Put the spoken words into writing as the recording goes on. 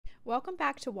Welcome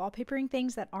back to Wallpapering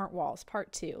Things That Aren't Walls,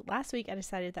 Part 2. Last week I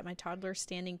decided that my toddler's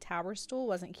standing tower stool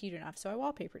wasn't cute enough, so I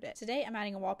wallpapered it. Today I'm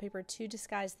adding a wallpaper to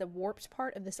disguise the warped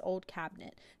part of this old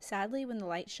cabinet. Sadly, when the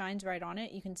light shines right on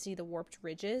it, you can see the warped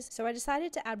ridges, so I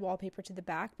decided to add wallpaper to the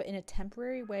back, but in a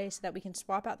temporary way so that we can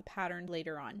swap out the pattern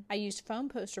later on. I used foam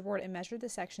poster board and measured the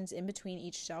sections in between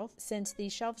each shelf, since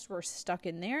these shelves were stuck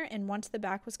in there, and once the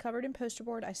back was covered in poster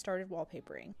board, I started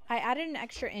wallpapering. I added an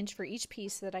extra inch for each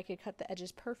piece so that I could cut the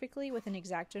edges perfectly with an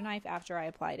X-Acto knife after I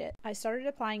applied it. I started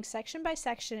applying section by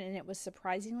section and it was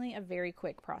surprisingly a very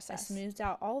quick process. I smoothed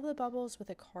out all the bubbles with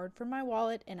a card from my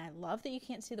wallet, and I love that you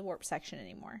can't see the warp section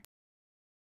anymore.